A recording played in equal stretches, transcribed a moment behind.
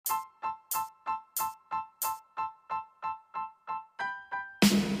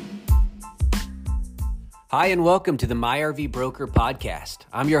Hi, and welcome to the MyRV Broker podcast.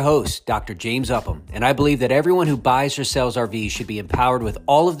 I'm your host, Dr. James Upham, and I believe that everyone who buys or sells RVs should be empowered with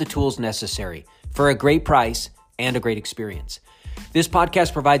all of the tools necessary for a great price and a great experience. This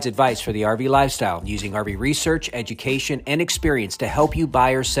podcast provides advice for the RV lifestyle using RV research, education, and experience to help you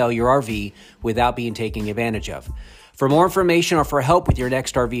buy or sell your RV without being taken advantage of. For more information or for help with your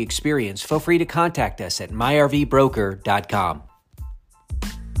next RV experience, feel free to contact us at myrvbroker.com.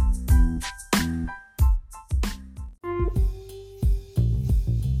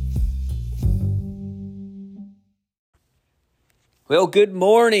 Well, good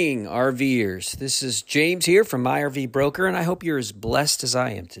morning, RVers. This is James here from MyRV Broker, and I hope you're as blessed as I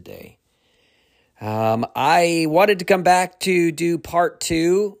am today. I wanted to come back to do part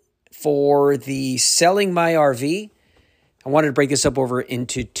 2 for the Selling My RV. I wanted to break this up over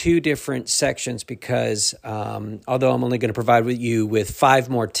into 2 different sections because although I'm only going to provide you with 5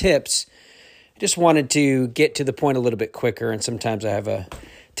 more tips, I just wanted to get to the point a little bit quicker, and sometimes I have a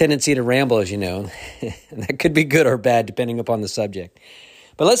tendency to ramble, as you know, and that could be good or bad depending upon the subject.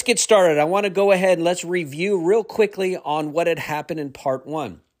 But let's get started. I want to go ahead and let's review real quickly on what had happened in part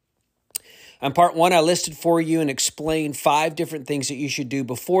 1. On part 1, I listed for you and explained 5 different things that you should do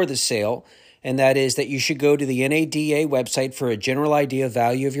before the sale, and that is that you should go to the NADA website for a general idea of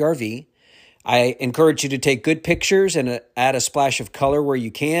value of your RV. I encourage you to take good pictures and add a splash of color where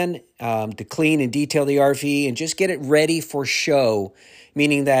you can to clean and detail the RV and just get it ready for show.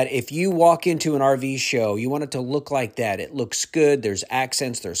 Meaning that if you walk into an RV show, you want it to look like that. It looks good. There's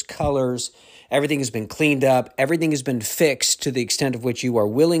accents, there's colors. Everything has been cleaned up. Everything has been fixed to the extent of which you are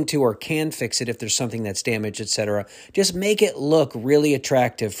willing to or can fix it if there's something that's damaged, etc. Just make it look really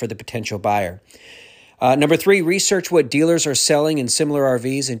attractive for the potential buyer. Number 3, research what dealers are selling in similar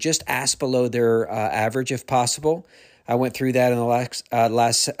RVs and just ask below their average if possible. I went through that in the last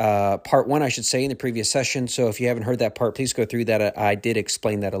part 1, I should say, in the previous session. So if you haven't heard that part, please go through that. I did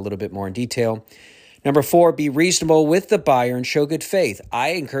explain that a little bit more in detail. Number 4, be reasonable with the buyer and show good faith. I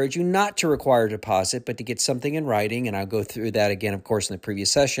encourage you not to require a deposit, but to get something in writing. And I'll go through that again, of course, in the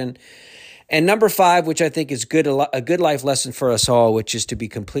previous session. And number 5, which I think is a good life lesson for us all, which is to be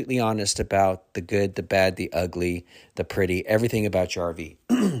completely honest about the good, the bad, the ugly, the pretty, everything about your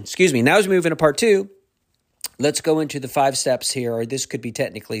RV. Excuse me. Now as we move into part 2, let's go into the 5 steps here, or this could be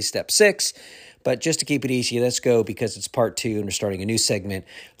technically step 6, but just to keep it easy, let's go because it's part 2 and we're starting a new segment.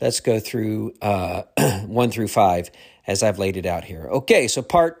 Let's go through 1 through 5 as I've laid it out here. Okay, so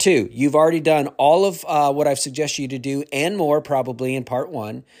part 2, you've already done all of what I've suggested you to do and more probably in part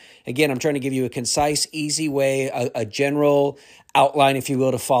 1. Again, I'm trying to give you a concise, easy way, a general outline, if you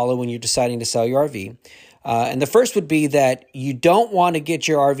will, to follow when you're deciding to sell your RV. And the first would be that you don't want to get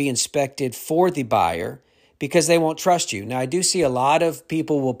your RV inspected for the buyer because they won't trust you. Now, I do see a lot of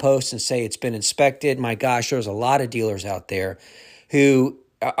people will post and say it's been inspected. My gosh, there's a lot of dealers out there who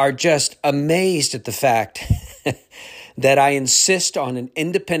are just amazed at the fact that I insist on an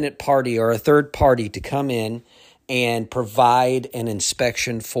independent party or a third party to come in and provide an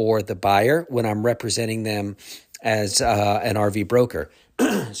inspection for the buyer when I'm representing them as an RV broker.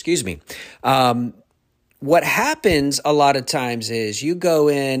 Excuse me. What happens a lot of times is you go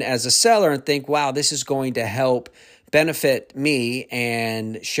in as a seller and think, wow, this is going to help benefit me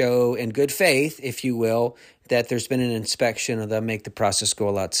and show in good faith, if you will, that there's been an inspection and they'll make the process go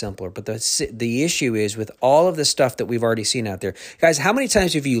a lot simpler. But the issue is with all of the stuff that we've already seen out there. Guys, how many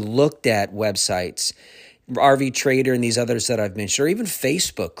times have you looked at websites, RV Trader and these others that I've mentioned, or even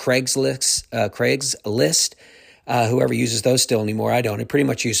Facebook, Craigslist, whoever uses those still anymore. I don't. I pretty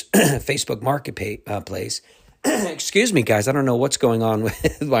much use Facebook Marketplace. Excuse me, guys. I don't know what's going on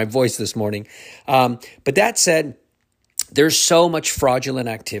with my voice this morning. But that said, there's so much fraudulent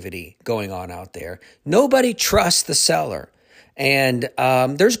activity going on out there. Nobody trusts the seller. And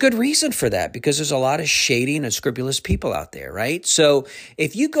there's good reason for that because there's a lot of shady and unscrupulous people out there, right? So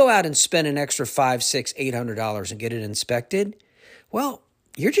if you go out and spend an extra $500, $600, $800 and get it inspected, well,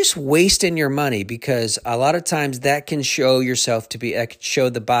 you're just wasting your money because a lot of times that can show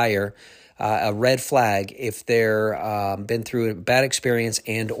the buyer a red flag if they're been through a bad experience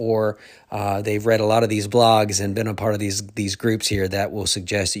and or they've read a lot of these blogs and been a part of these groups here that will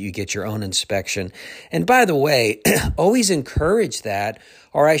suggest that you get your own inspection. And by the way, always encourage that,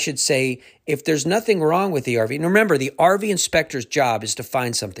 or I should say, if there's nothing wrong with the RV, and remember, the RV inspector's job is to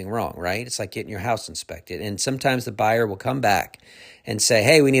find something wrong, right? It's like getting your house inspected. And sometimes the buyer will come back and say,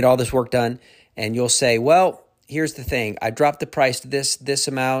 hey, we need all this work done. And you'll say, well, here's the thing. I dropped the price to this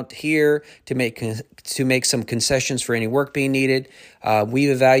amount here to make some concessions for any work being needed. We've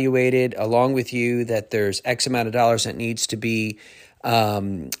evaluated along with you that there's X amount of dollars that needs to be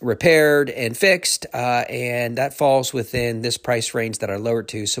repaired and fixed, and that falls within this price range that I lowered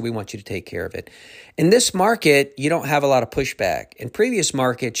to, so we want you to take care of it. In this market, you don't have a lot of pushback. In previous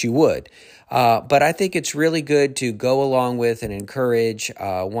markets, you would. But I think it's really good to go along with and encourage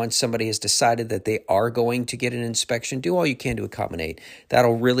once somebody has decided that they are going to get an inspection, do all you can to accommodate.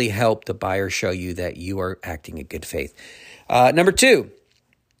 That'll really help the buyer show you that you are acting in good faith. Number 2,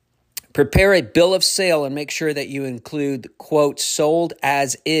 prepare a bill of sale and make sure that you include, quote, sold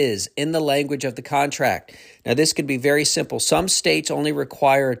as is in the language of the contract. Now, this can be very simple. Some states only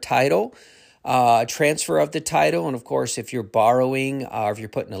require a title, transfer of the title. And of course, if you're borrowing or if you're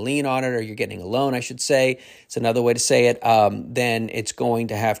putting a lien on it or you're getting a loan, I should say, it's another way to say it, then it's going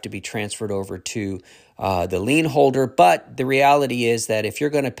to have to be transferred over to the lien holder. But the reality is that if you're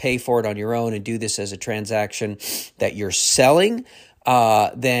going to pay for it on your own and do this as a transaction that you're selling,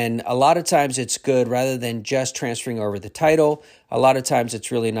 then a lot of times it's good rather than just transferring over the title. A lot of times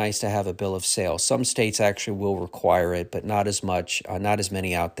it's really nice to have a bill of sale. Some states actually will require it, but not as much, not as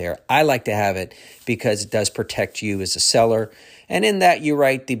many out there. I like to have it because it does protect you as a seller. And in that, you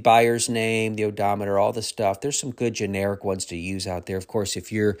write the buyer's name, the odometer, all the stuff. There's some good generic ones to use out there. Of course,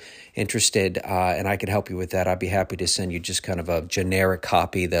 if you're interested and I can help you with that, I'd be happy to send you just kind of a generic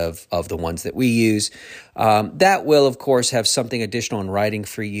copy of the ones that we use. That will, of course, have something additional in writing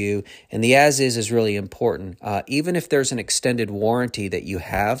for you. And the as is really important. Even if there's an extended warranty that you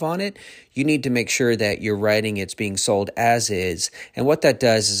have on it, you need to make sure that you're writing it's being sold as is. And what that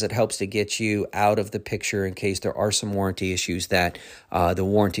does is it helps to get you out of the picture in case there are some warranty issues that the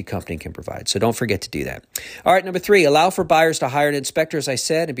warranty company can provide. So don't forget to do that. All right, number 3, allow for buyers to hire an inspector, as I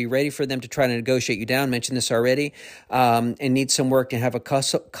said, and be ready for them to try to negotiate you down. Mentioned this already. And need some work and have a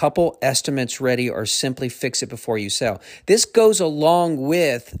couple estimates ready or simply fix it before you sell. This goes along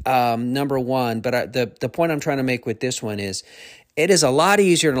with number 1, but the point I'm trying to make with this one is it is a lot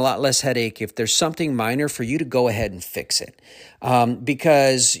easier and a lot less headache if there's something minor for you to go ahead and fix it.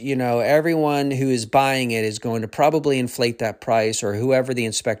 Because, everyone who is buying it is going to probably inflate that price, or whoever the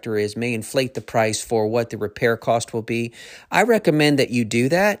inspector is may inflate the price for what the repair cost will be. I recommend that you do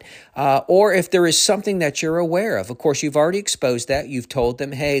that. Or if there is something that you're aware of course, you've already exposed that. You've told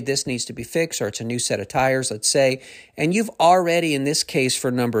them, hey, this needs to be fixed, or it's a new set of tires, let's say. And you've already, in this case for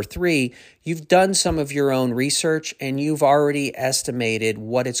number 3, you've done some of your own research and you've already estimated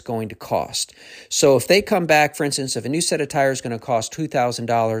what it's going to cost. So if they come back, for instance, if a new set of tires is going to cost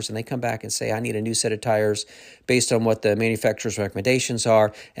 $2,000 and they come back and say, I need a new set of tires based on what the manufacturer's recommendations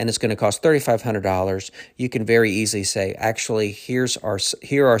are, and it's going to cost $3,500, you can very easily say, actually, here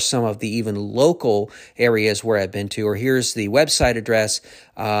are some of the even local areas where I've been to, or here's the website address,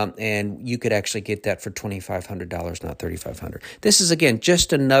 and you could actually get that for $2,500, not $3,500. This is, again,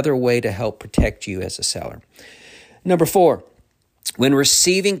 just another way to help protect you as a seller. Number 4, when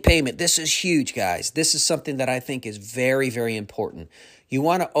receiving payment, this is huge, guys. This is something that I think is very, very important. You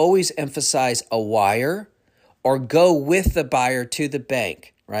want to always emphasize a wire or go with the buyer to the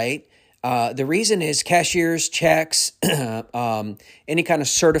bank, right? The reason is cashier's checks, any kind of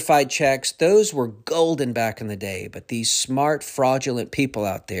certified checks, those were golden back in the day. But these smart, fraudulent people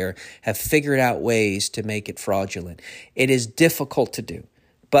out there have figured out ways to make it fraudulent. It is difficult to do,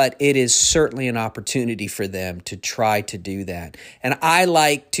 but it is certainly an opportunity for them to try to do that. And I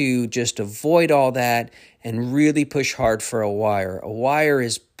like to just avoid all that and really push hard for a wire. A wire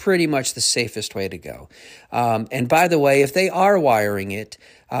is pretty much the safest way to go. And by the way, if they are wiring it,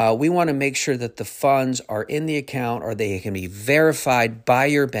 we want to make sure that the funds are in the account or they can be verified by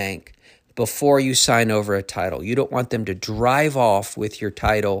your bank before you sign over a title. You don't want them to drive off with your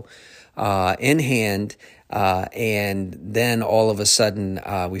title in hand, and then all of a sudden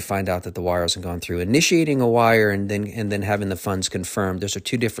we find out that the wire hasn't gone through. Initiating a wire and then having the funds confirmed, those are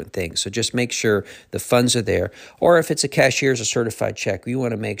two different things. So just make sure the funds are there. Or if it's a cashier's or certified check, we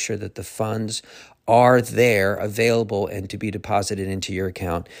want to make sure that the funds are there, available, and to be deposited into your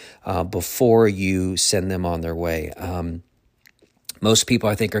account before you send them on their way. Most people,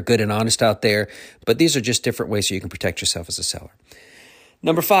 I think, are good and honest out there, but these are just different ways so you can protect yourself as a seller.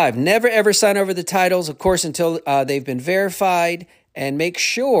 Number 5, never ever sign over the titles, of course, until they've been verified, and make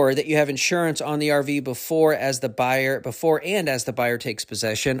sure that you have insurance on the RV before and as the buyer takes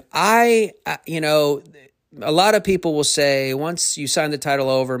possession. A lot of people will say, once you sign the title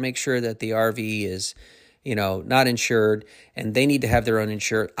over, make sure that the RV is, not insured, and they need to have their own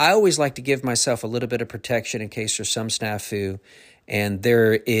insurance. I always like to give myself a little bit of protection in case there's some snafu, and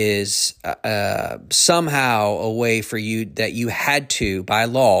there is somehow a way for you that you had to, by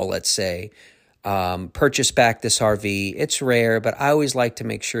law, let's say, purchase back this RV. It's rare, but I always like to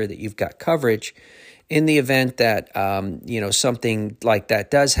make sure that you've got coverage in the event that, something like that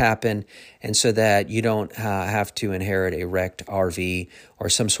does happen, and so that you don't have to inherit a wrecked RV or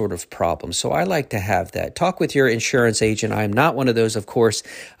some sort of problem. So I like to have that. Talk with your insurance agent. I'm not one of those, of course,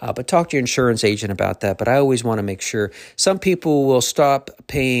 but talk to your insurance agent about that. But I always want to make sure. Some people will stop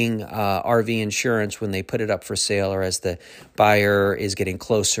paying RV insurance when they put it up for sale or as the buyer is getting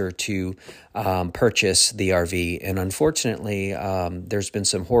closer to purchase the RV. And unfortunately, there's been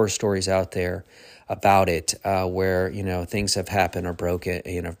some horror stories out there about it, where, things have happened or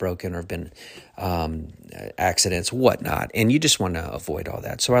broken or been accidents, whatnot. And you just want to avoid all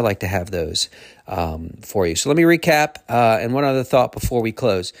that. So I like to have those for you. So let me recap. And one other thought before we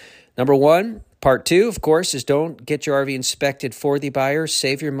close. Number one, part two, of course, is don't get your RV inspected for the buyer.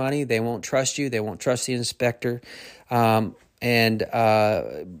 Save your money. They won't trust you. They won't trust the inspector. And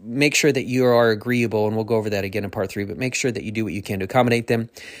make sure that you are agreeable, and we'll go over that again in part three, but make sure that you do what you can to accommodate them.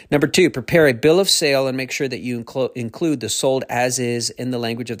 Number two, prepare a bill of sale and make sure that you include the sold as is in the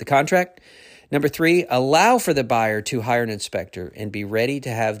language of the contract. Number three, allow for the buyer to hire an inspector and be ready to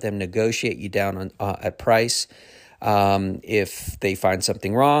have them negotiate you down on at price if they find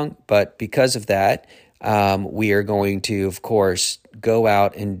something wrong. But because of that, we are going to, of course, go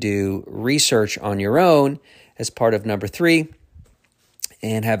out and do research on your own as part of number three,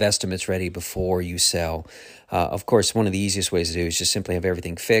 and have estimates ready before you sell. Of course, one of the easiest ways to do is just simply have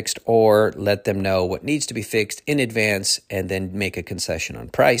everything fixed, or let them know what needs to be fixed in advance and then make a concession on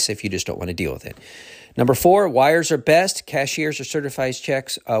price if you just don't want to deal with it. Number four, wires are best. Cashiers or certified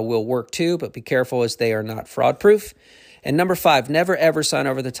checks will work too, but be careful as they are not fraud-proof. And number five, never ever sign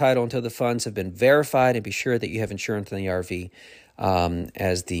over the title until the funds have been verified, and be sure that you have insurance on the RV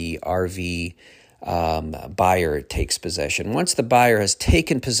as the RV buyer takes possession. Once the buyer has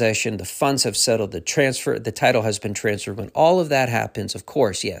taken possession, the funds have settled, the title has been transferred. When all of that happens, of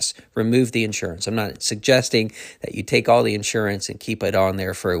course, yes, remove the insurance. I'm not suggesting that you take all the insurance and keep it on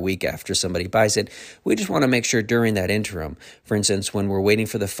there for a week after somebody buys it. We just want to make sure during that interim, for instance, when we're waiting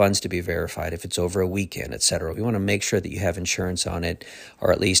for the funds to be verified, if it's over a weekend, et cetera, we want to make sure that you have insurance on it,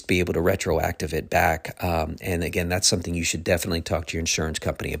 or at least be able to retroactive it back. And again, that's something you should definitely talk to your insurance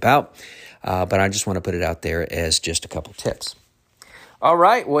company about. But I just want to put it out there as just a couple tips. All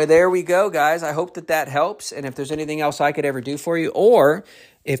right. Well, there we go, guys. I hope that helps. And if there's anything else I could ever do for you, or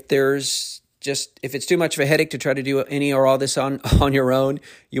if if it's too much of a headache to try to do any or all this on your own,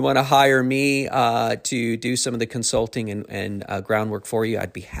 you want to hire me to do some of the consulting and groundwork for you,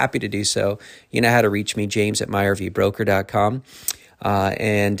 I'd be happy to do so. You know how to reach me, james@myrvbroker.com.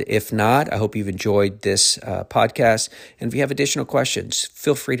 And if not, I hope you've enjoyed this podcast. And if you have additional questions,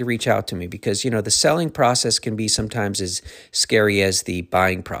 feel free to reach out to me, because, the selling process can be sometimes as scary as the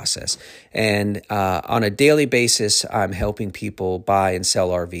buying process. And on a daily basis, I'm helping people buy and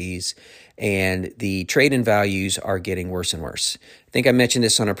sell RVs, and the trade-in values are getting worse and worse. I think I mentioned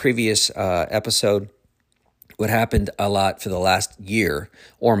this on a previous episode. What happened a lot for the last year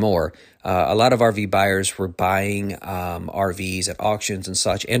or more, a lot of RV buyers were buying RVs at auctions and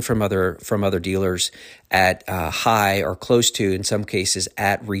such, and from other dealers at high or close to, in some cases,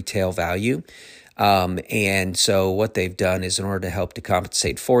 at retail value. And so what they've done is, in order to help to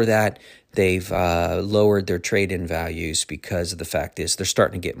compensate for that, they've lowered their trade-in values, because of the fact is they're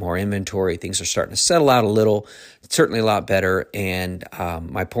starting to get more inventory. Things are starting to settle out a little, certainly a lot better. And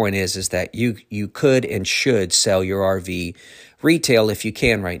my point is that you could and should sell your RV retail if you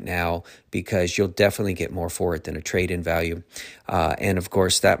can right now, because you'll definitely get more for it than a trade-in value. And of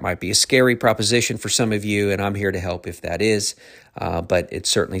course, that might be a scary proposition for some of you, and I'm here to help if that is. But it's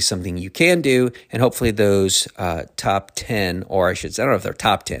certainly something you can do, and hopefully those top 10, or I don't know if they're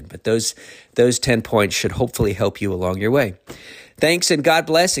top 10, but those 10 points should hopefully help you along your way. Thanks, and God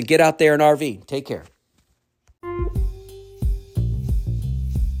bless, and get out there in RV. Take care.